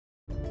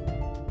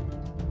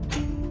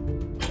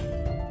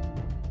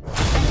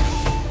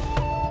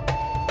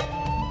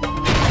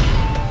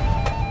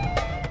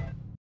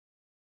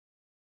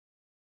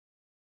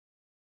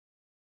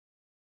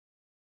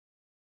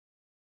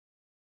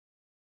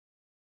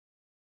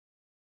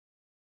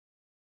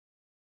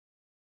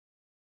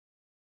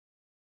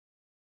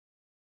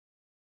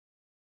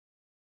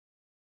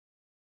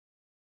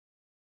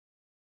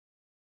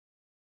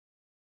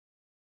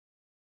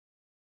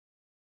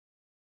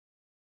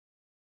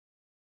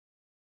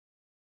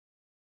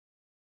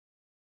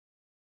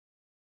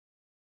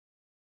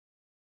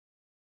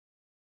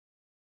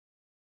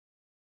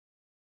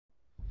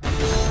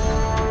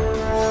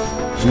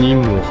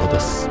任務を果た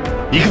す。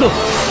行くぞ。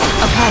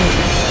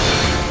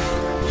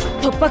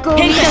突破口を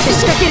変化して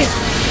仕掛ける。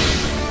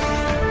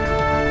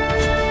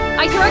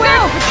I swear to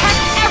protect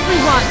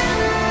everyone.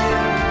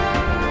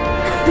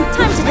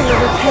 Time to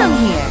deliver. Come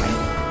here.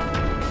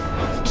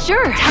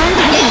 Sure. Time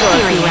to get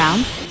serious.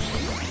 Round.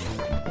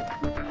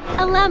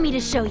 Allow me to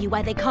show you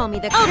why they call me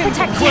the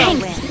Crimson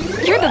Whirlwind.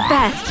 You're the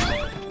best.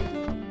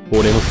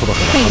 俺のそばか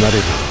ら離れ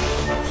る。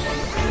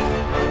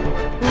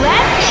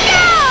Let's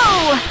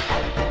go!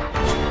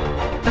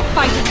 The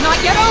fight is not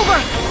yet over.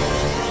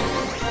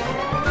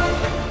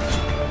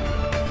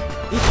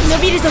 伸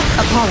びるぞ。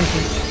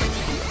Apologies.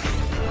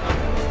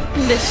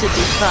 This should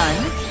be fun.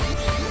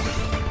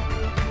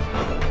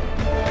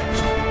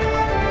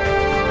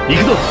 行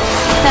くぞ。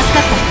助か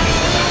った。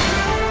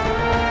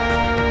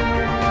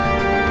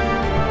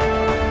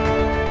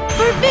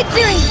For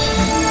victory!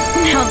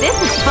 Now this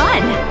is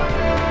fun.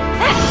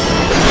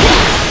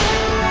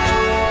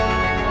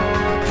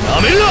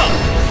 なめるな。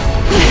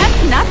That's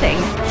nothing.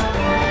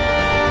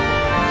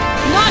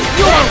 Not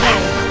your way.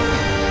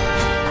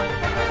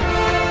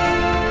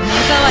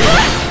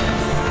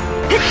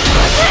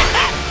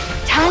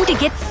 Time to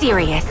get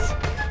serious.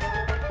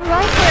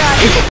 Right where I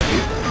am.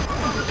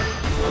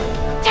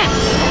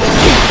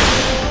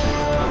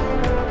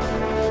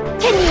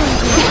 Can you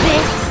do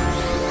this?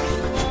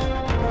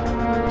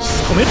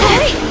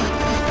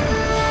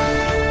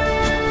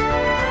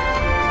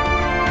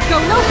 Go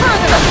no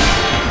further.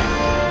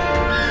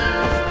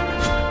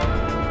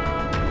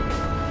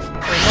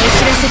 思い知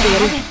らせてや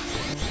る。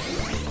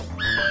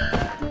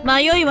迷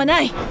いは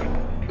ない。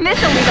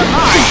This'll leave a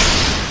mark.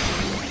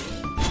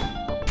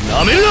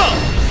 なめるな。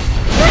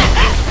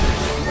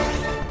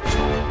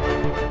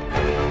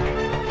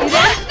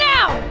That's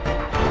now.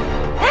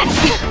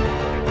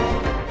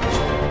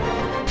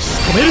 仕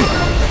留める。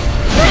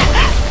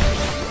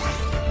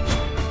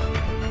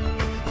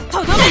と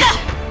どめだ。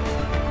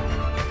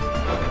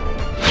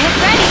Get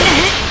ready.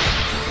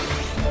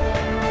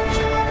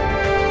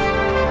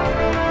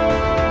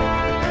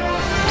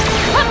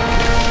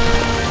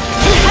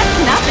 That's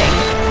nothing.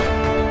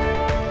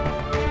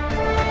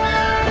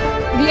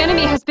 The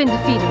enemy has been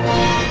defeated.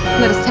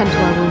 Let us tend to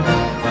our wounded.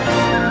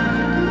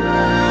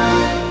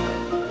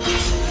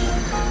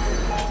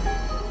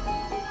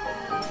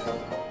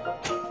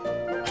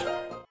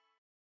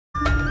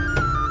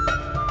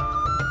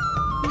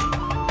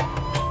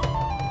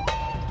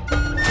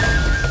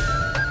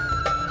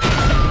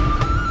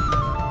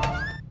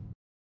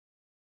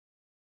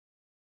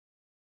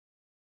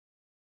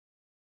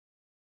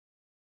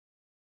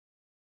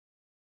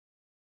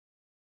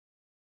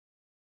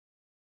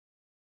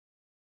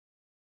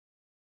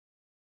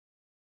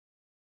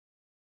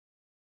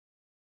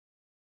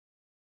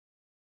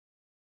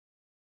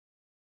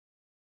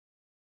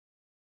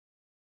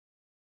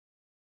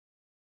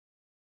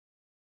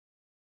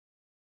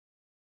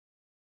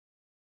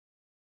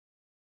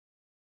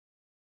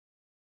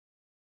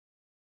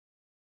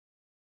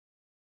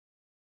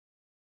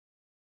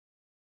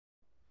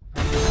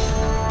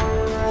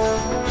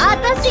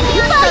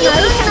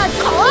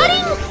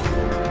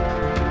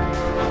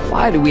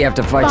 Why do we have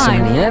to fight so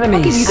many enemies?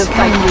 I'll give you the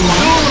fight you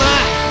want.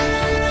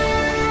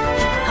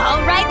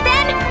 All right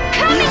then,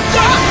 come and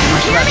get it.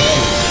 Hear me?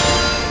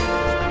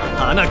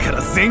 花か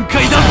ら全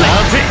開だぜ。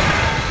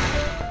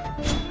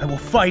I will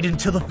fight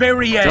until the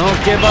very end.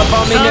 Don't give up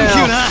on me now. Thank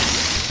you, na.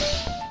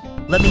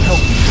 Let me help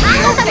you.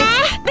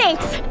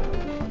 Thanks.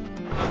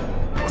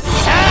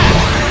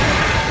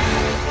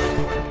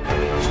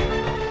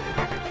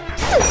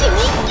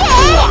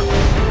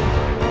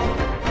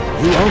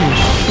 You owe me.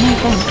 My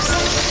thanks.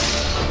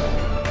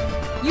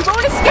 You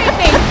won't escape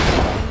me.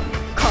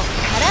 こっ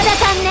からだ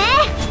かんね。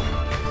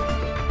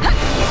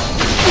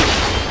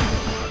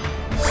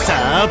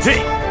さて。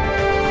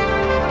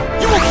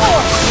You will fall.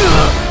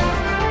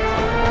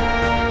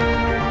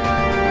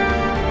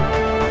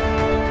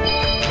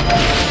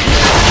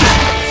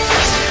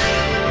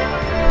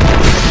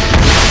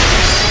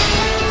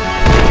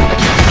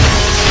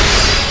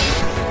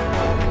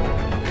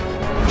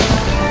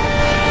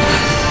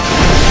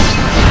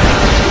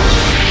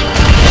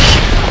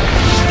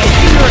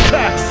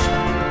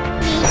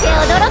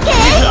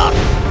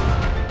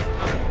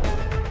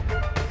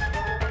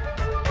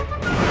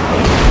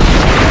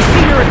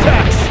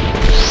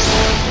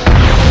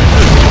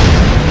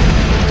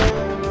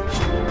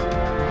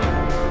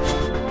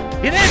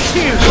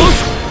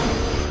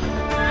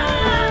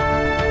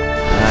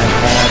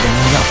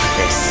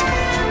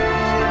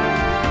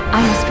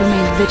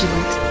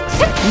 Vigilant.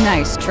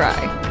 Nice try.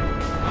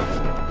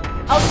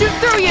 I'll shoot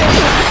through you!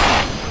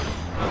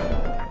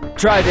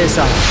 Try this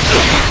out.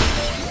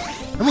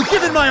 I will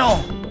give it my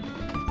all!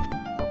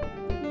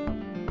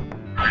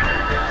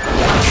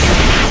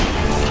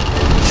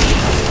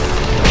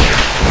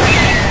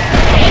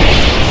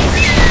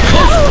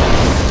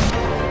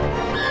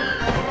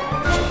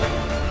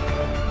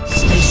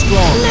 Stay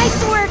strong.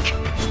 Nice work!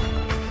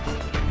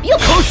 You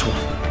close one!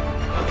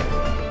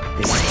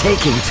 This is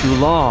taking too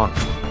long.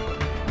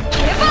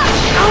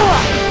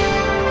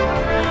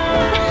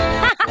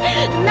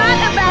 Not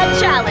a bad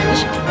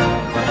challenge.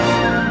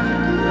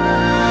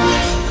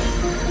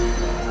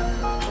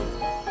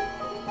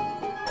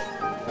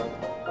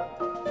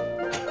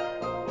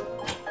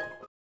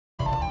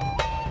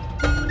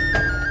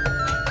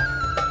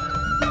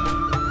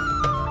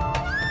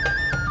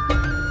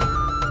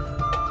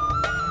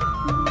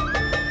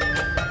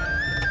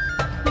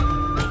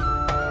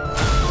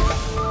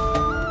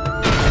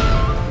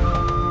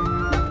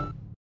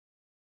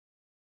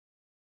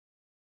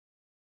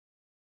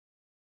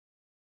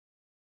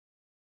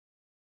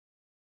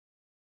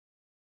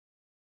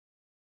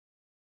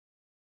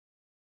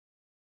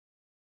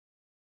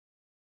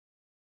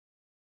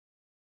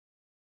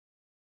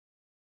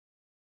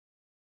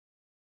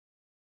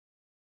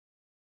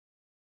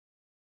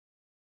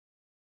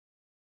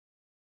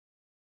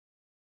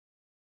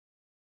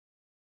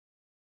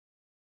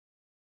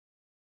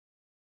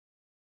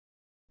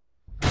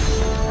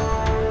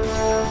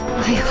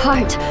 My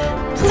heart.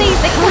 Please,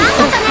 it goes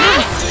so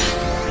fast.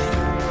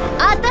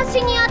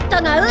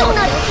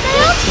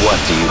 What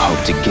do you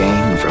hope to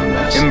gain from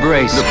this?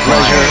 Embrace the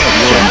pleasure of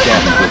your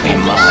death will be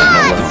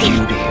mine, the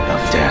beauty of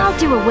death. I'll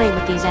do away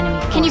with these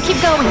enemies. Can you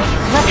keep going?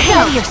 Let's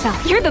go.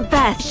 Yourself. You're the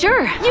best.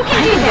 Sure. You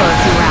can do this. A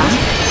few rounds.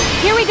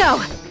 Here we go.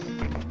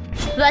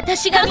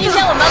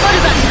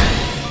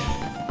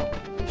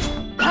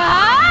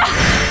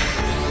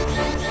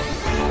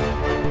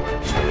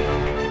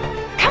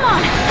 Come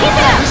on, keep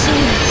it up.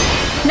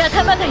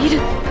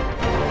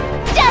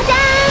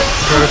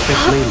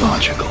 Perfectly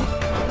logical.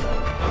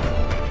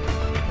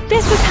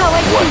 This is how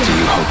I What do feel.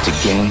 you hope to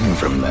gain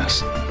from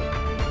this?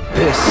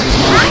 This is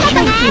my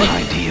beautiful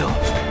ideal.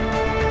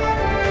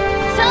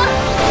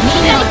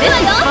 This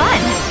is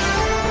fun.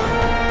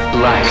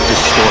 Black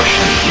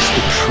distortion is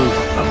the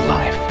truth of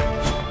life.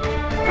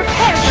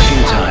 Prepare for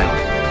Futile.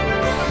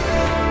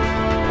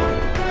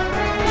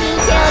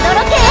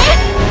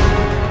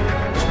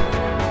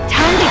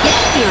 time to get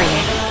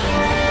serious.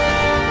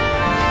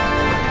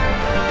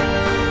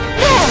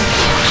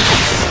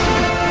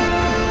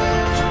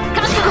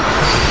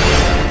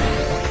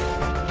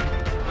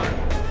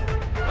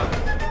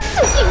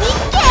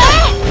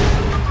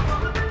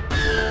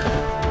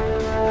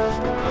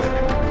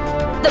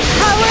 The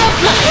power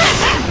of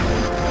love.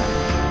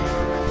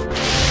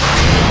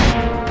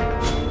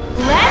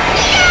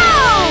 Let's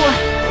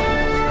go!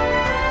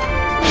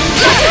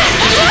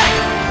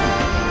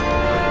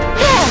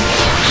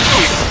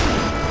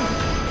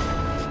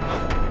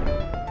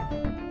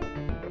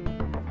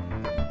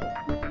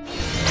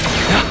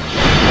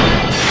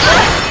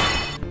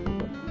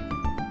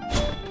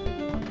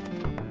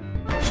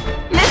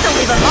 This'll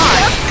leave a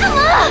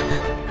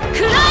mark.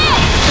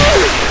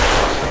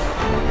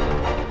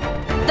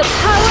 The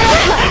power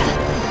of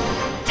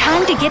love.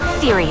 Time to get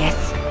serious.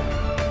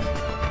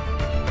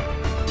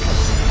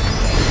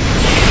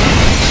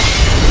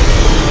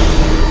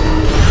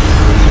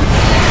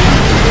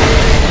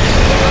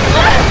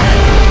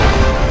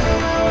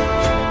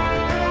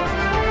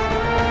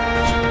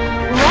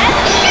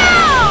 Let's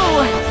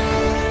go!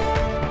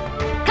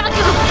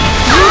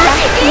 You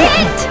rocked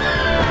it!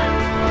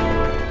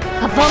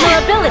 A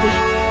vulnerability.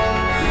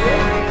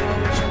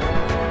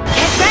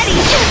 Get ready!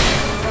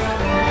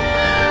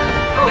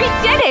 We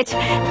did it!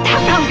 That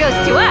round goes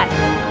to us!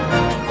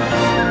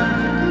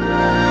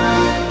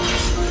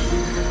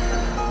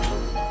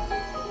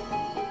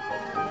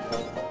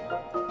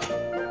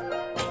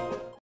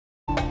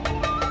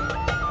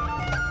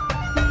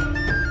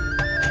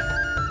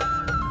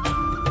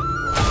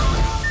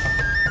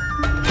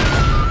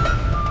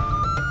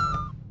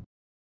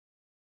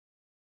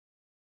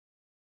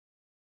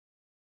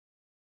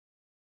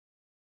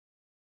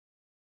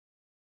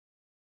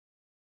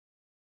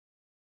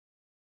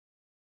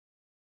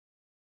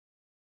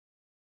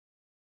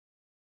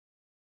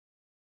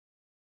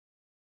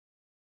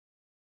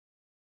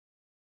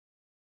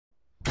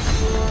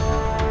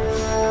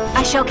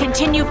 I shall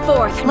continue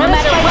forth, no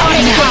matter what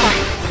may come.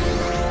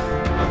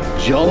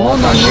 邪魔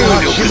な勢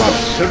力だ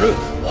する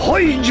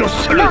排除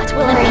する Not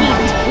will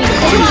impede. We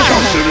排 stand 除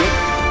す together. る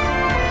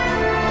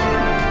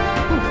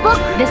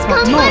This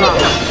won't take long.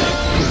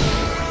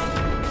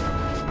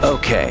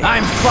 Okay.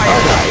 I'm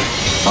fired up.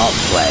 I'll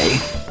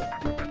play.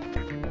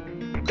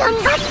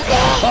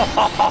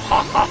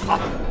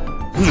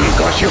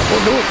 昔ほ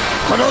ど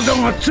体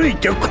がつい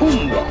てこ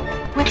んわ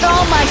With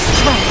all my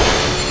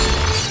strength.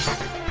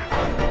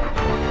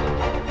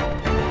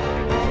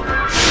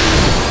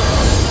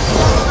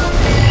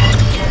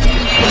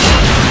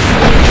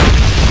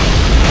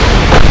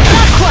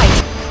 Not quite.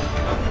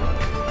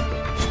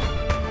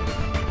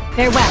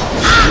 Farewell.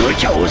 無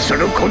茶をす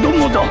る子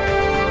供だ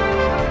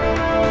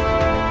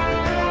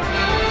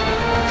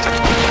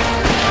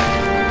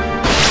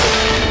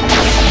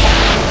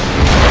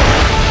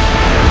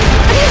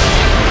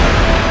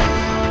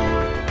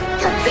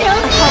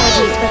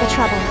Apologies for the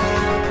trouble.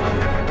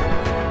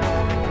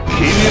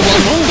 君は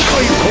何回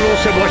殺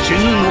せば死ぬ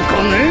のか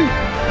ね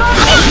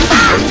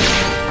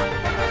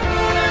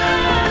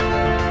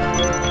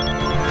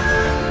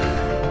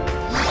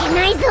負けな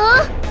いぞ。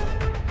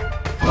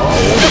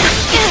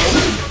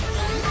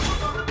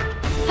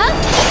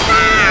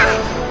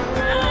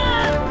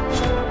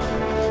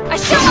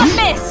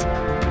this!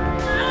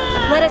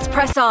 Let us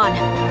press on,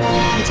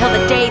 until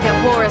the day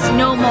that war is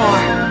no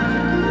more.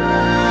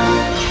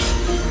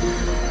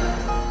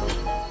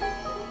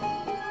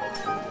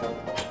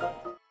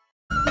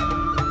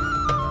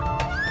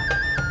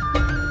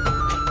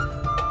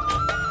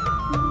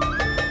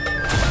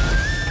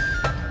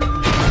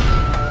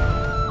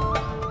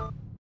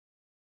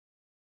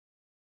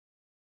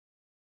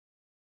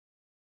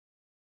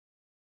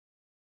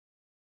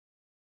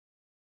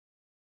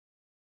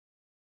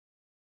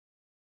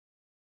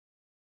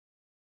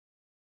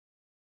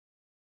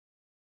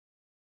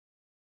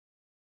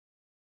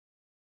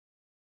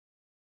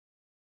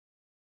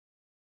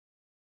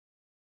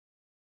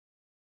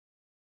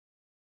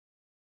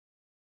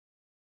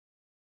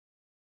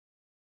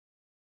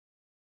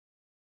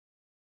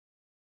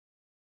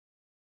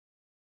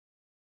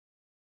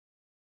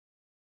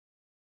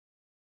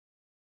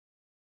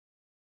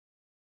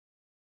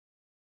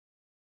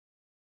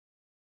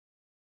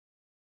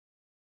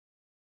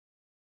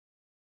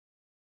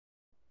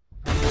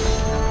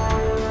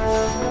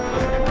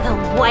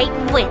 White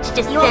witch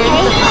descends upon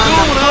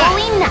the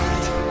holy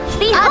night.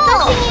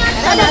 Behold!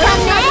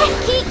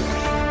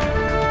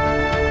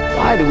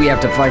 Why do we have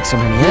to fight so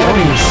many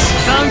enemies?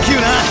 Thank you,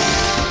 na.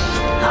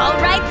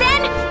 Alright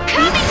then,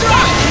 come and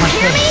get it! You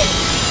hear me?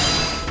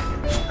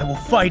 I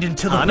will fight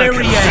until the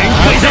very end.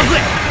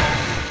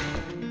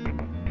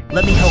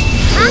 Let me help you.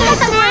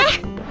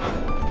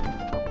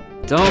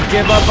 Don't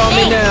give up on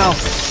me now.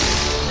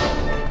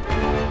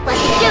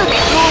 Let's do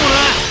this!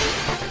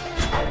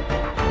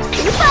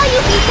 Super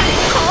Yuki-san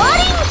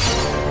calling!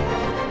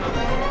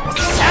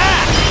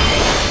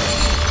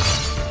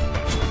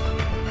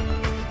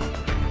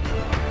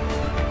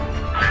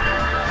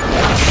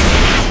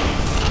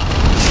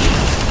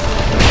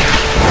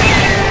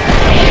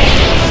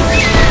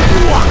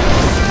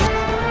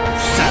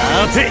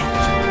 Sate!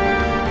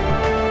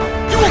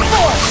 You will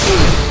fall!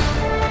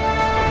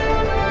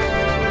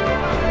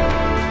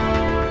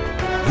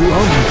 You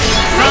own me.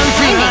 Thank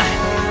you, na.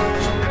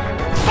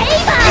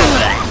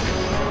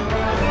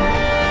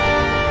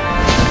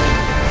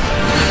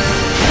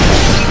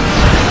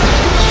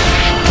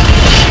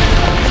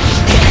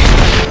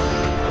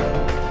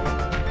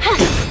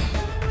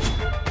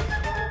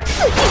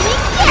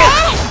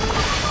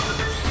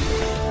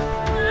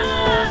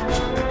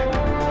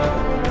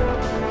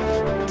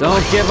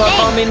 Don't give up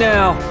on me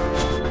now.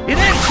 It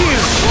ends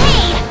here!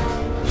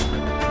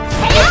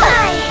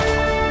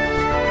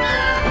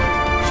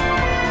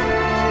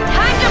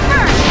 Time to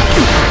burn!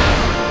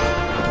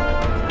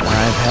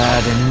 I've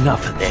had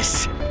enough of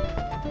this.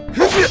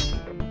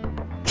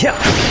 Yeah.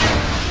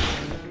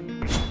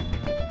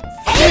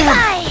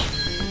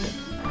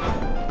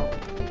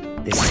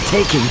 This is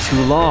taking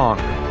too long.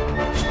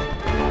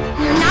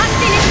 You're not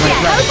finished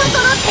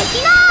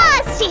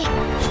yet!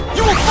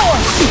 You will fall!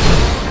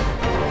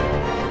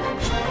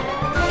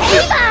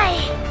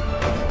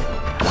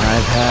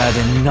 I've had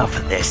enough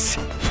of this.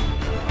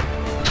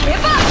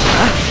 Give up!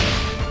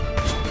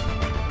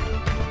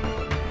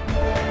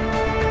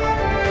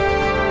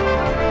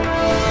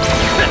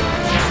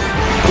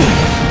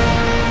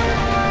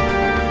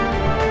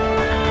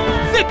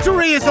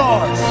 Victory is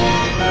ours!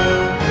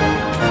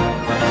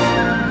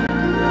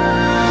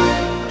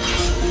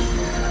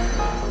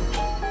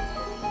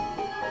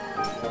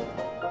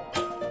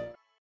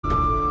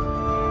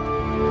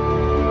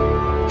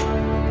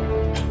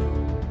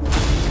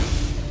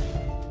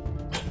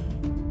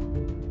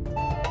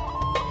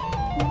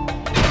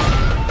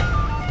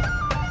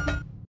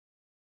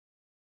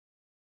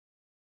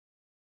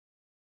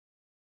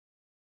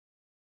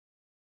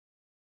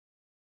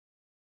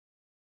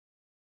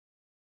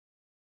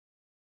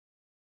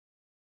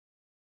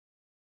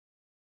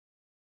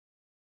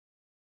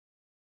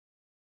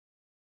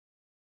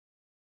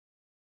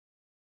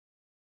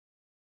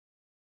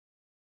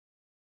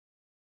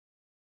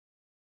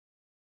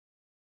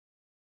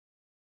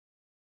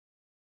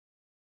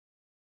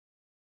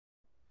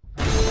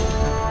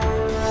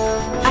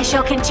 I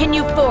shall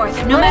continue forth,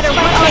 no matter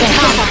what may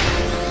come.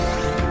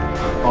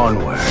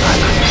 Onward,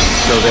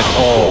 so that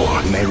all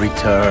may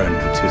return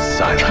to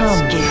silence. Come,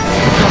 the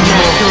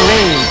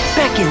masquerade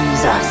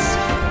beckons us.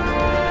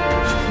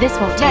 This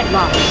won't take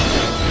long.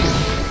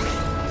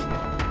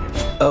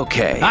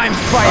 Okay. I'm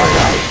fired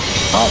up!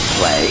 I'll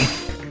play.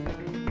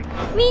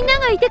 みんな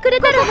がいてくれ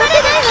たら負けない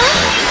わ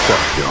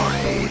Accept your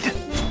aid.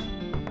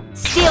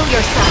 Steel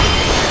yourself.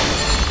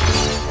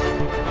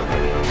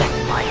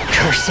 My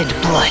cursed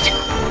blood.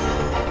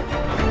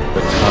 The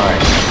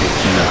time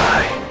is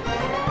nigh.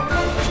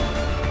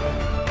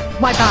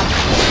 My bum.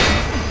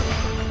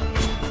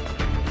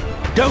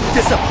 Don't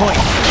disappoint!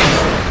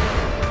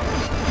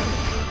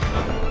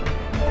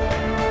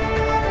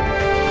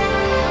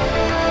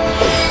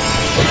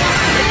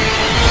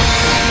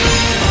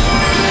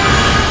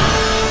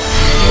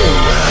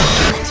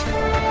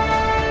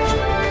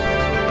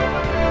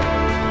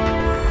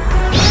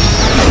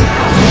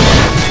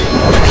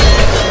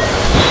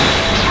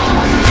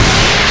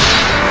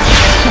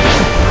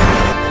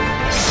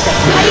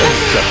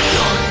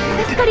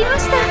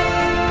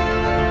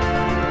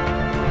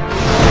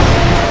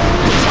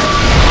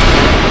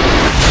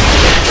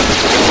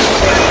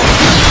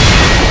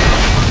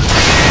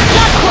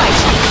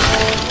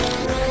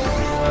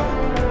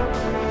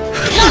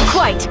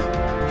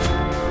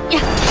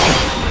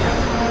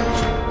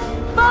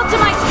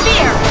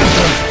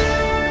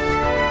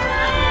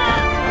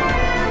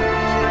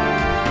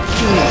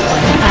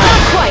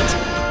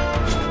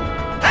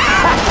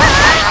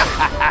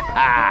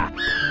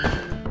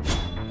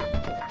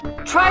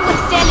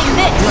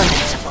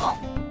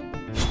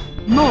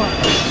 More.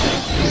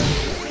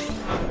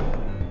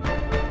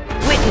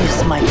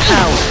 Witness my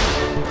power.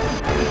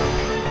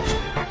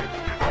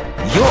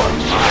 You're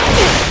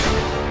mine.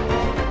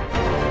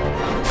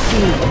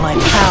 Feel my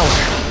power.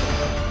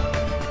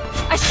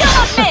 I shall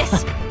not miss!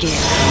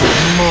 Give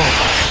more.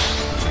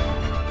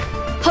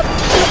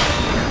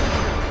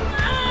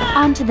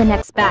 On to the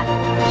next battle.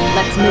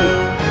 Let's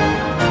move.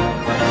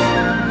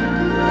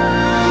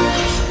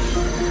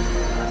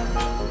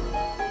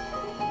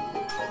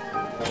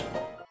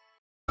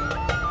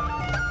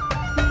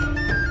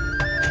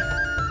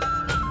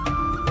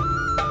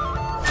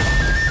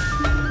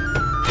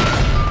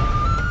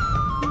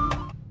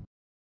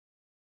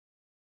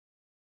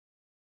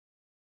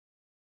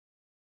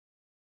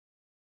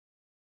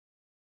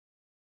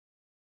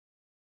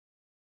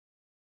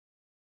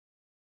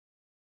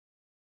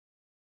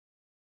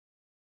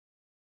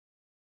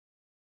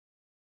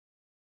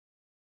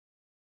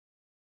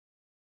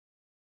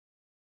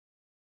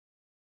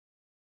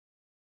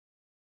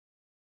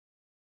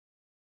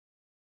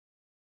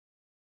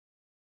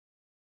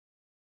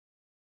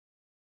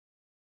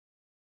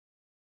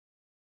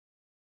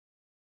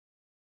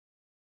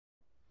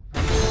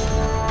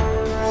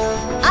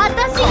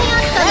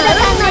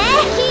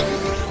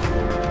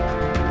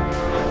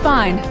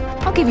 Fine.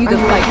 I'll give you the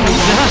fight.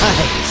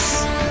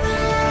 Nice.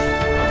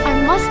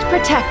 I must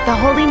protect the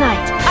Holy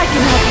Knight. I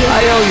can help you.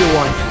 I owe you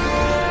one.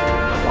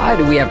 Why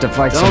do we have to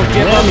fight so Don't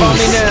give up on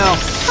me now.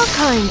 How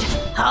kind.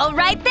 All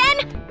right then,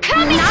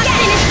 come and My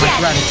get it.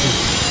 gratitude.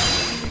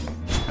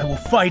 I will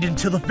fight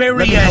until the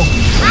very end.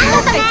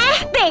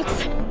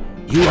 Thanks.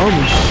 You owe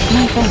me.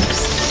 My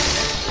thanks.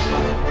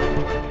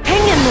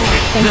 Hang in there.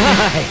 Thank you.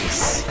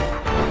 Nice.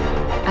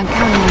 I'm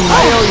counting on you.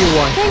 I owe you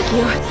one. Thank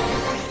you.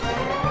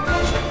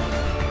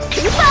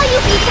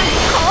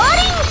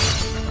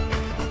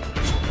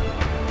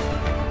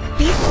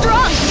 Be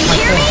strong, you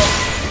hear me?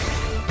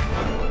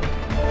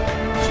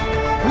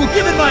 We'll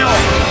give it my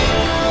all.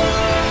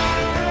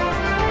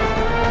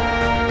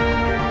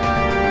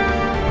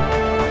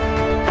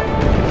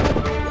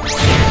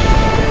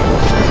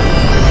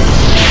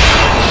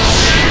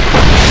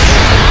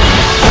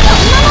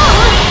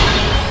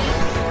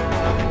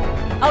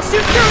 I'll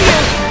shoot through you.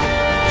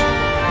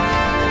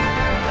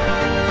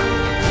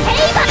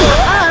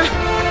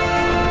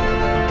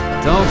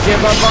 Don't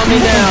give up on me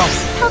now.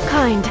 How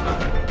kind.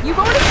 You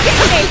won't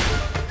escape me.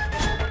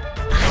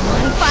 I'm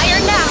on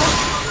fire now.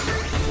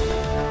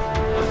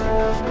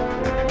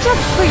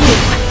 Just for you.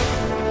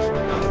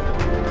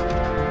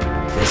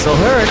 This'll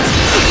hurt.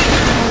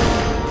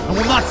 I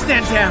will not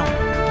stand down.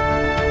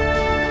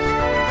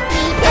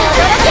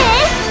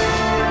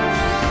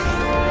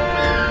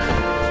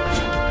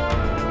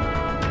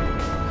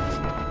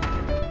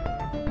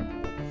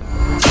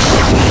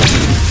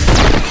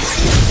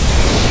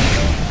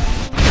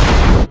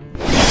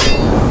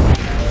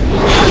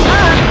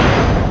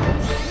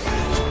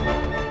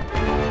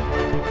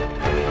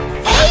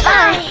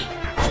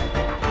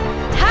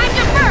 Time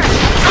to burn.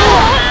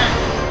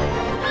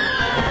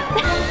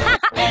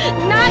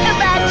 Not a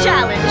bad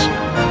challenge.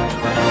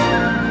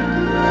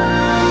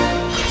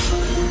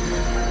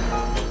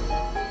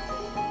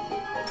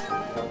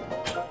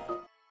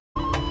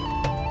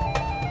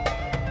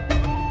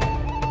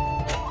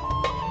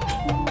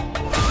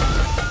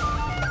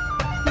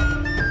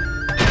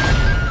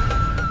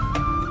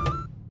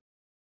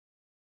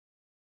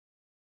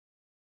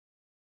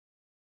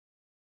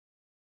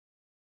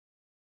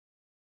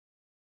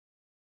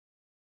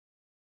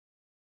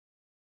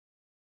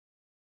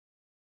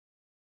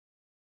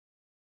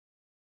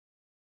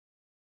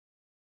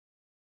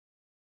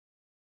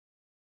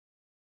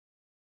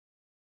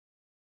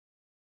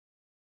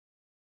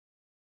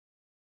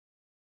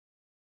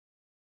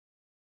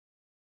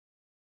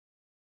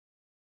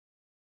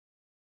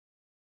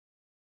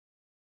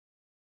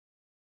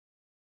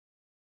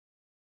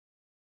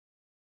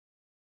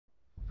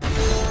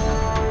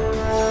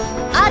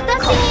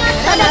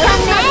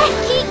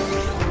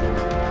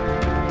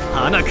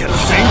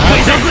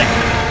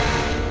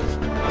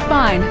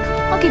 Fine.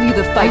 I'll give you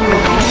the fight.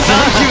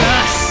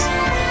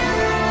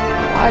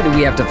 Why do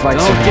we have to fight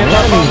so Don't give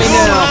up on me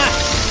now.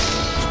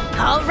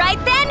 All right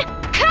then,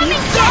 come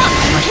and get it.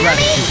 My Hear me?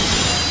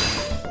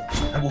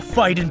 gratitude. I will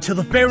fight until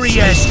the very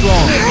end.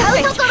 Strong.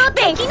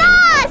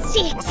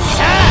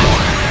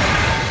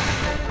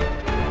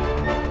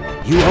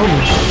 You owe me.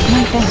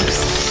 My thanks.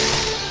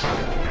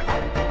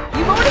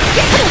 You won't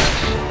escape me.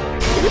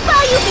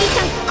 Super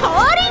Yubi-chan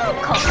calling.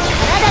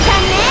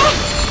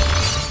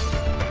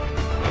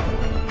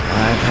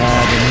 I've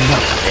had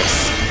enough of this.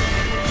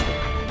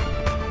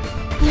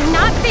 You're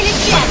not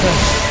finished yet.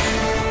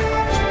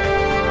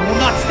 I will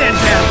not stand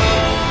down.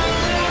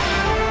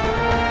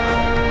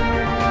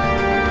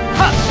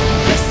 Ha!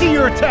 I see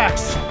your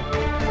attacks.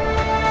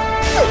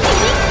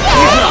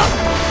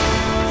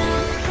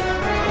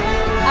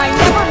 I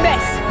never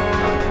miss.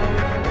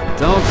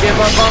 Don't give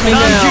up on me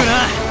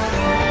now.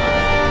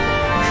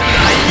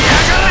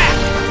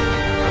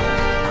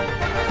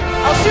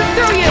 I'll shoot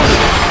through you.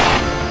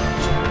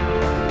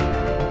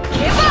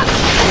 Give up.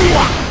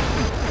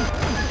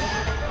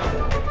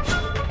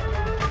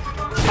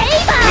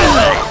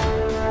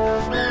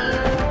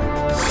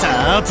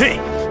 Hey!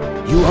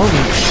 You owe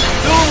me.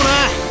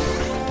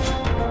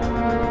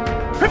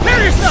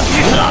 Prepare yourself!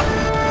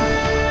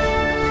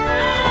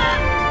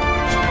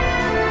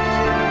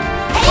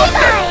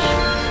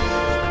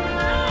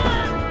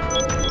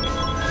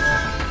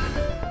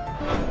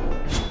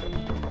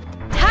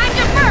 Time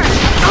to burn!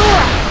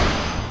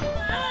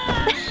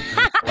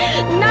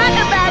 Not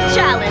a bad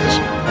challenge.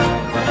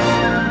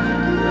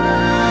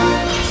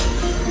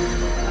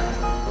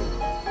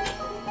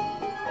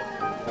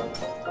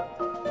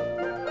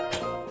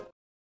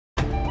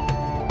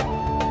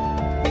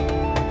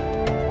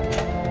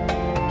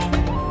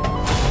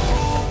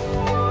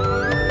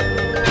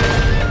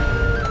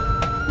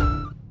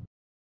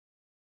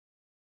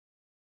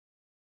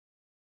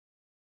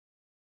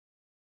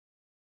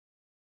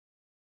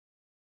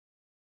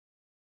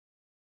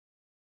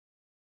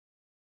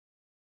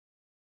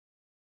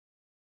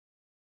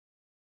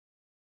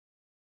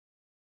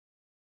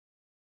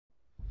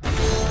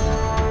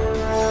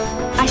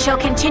 I shall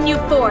continue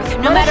forth,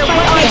 no matter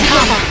what may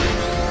come.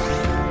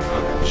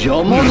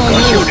 邪魔な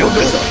妖精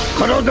だ。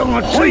体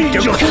がついて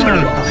くる。 The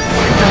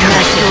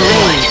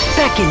masquerade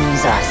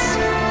beckons us.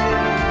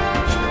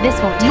 This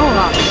won't take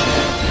long.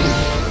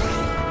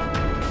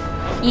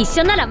 一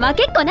緒なら負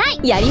けっこない。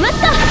やりま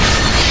すか。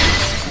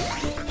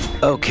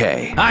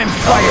 Okay, I'm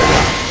fired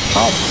up.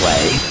 I'll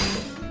play.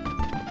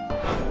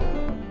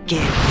 Give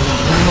me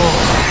more.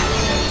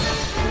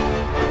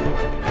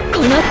 こ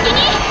の隙に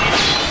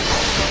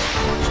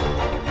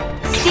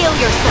Steel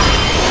yourself.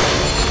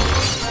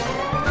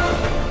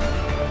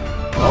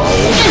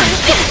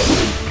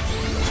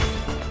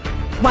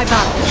 Wipe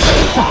out.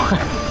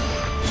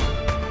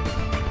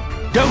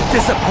 Don't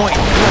disappoint! こ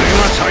れ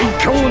が最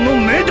強の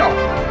目だ。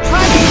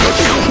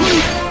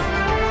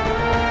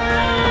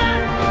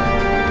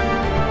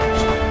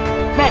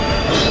 Ready.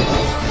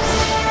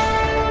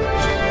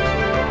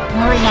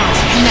 Worry not.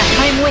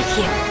 I'm with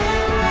you.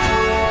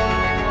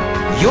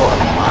 You're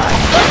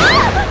mine.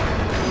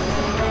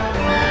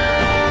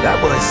 That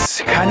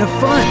was kind of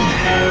fun.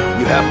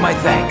 You have my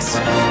thanks.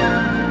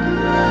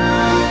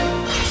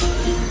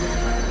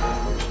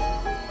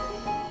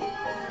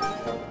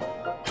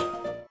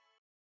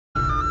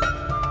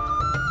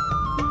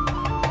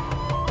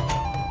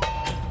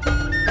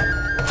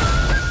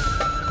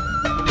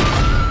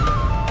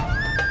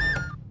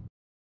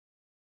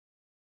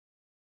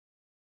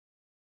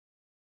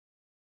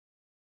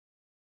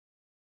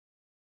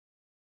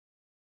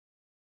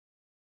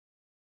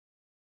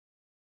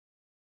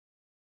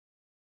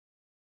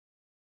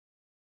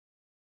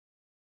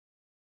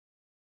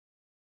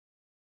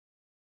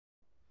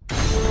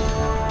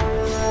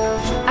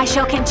 I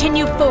shall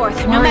continue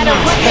forth, no matter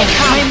what may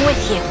come. I'm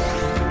with you.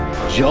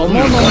 邪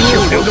魔な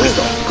妖精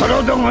だ。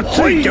体がつ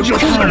いてくる。 The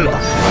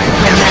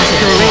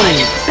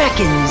masquerade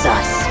beckons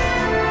us.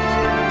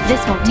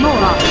 This won't take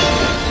long.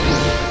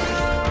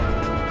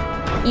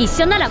 一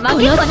緒なら負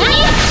けっこない。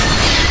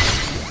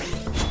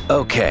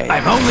 Okay,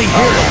 I'm only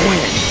here to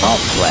win. I'll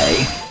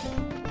play.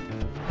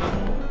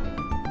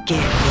 Give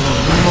me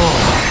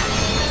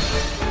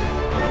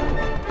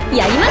more.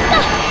 やりますか。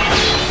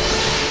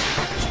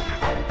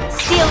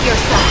 Steel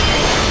yourself.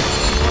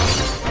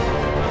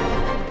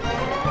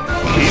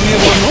 君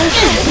は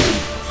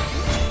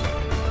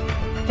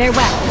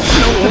Farewell.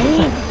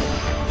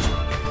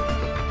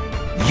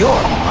 You're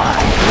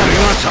mine. これ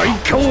が最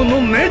強の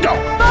目だ。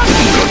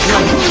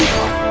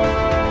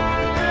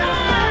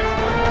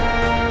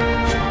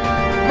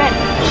 Ready.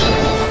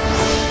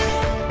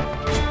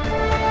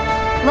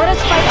 Let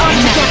us fight on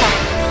together.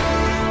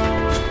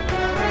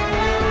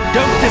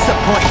 Don't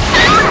disappoint!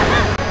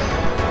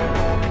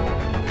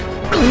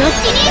 この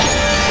隙に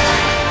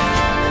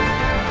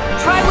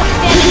Try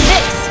withstanding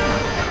this.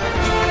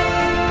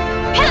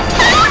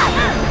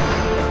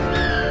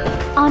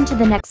 On to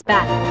the next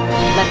battle.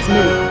 Let's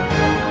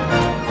move.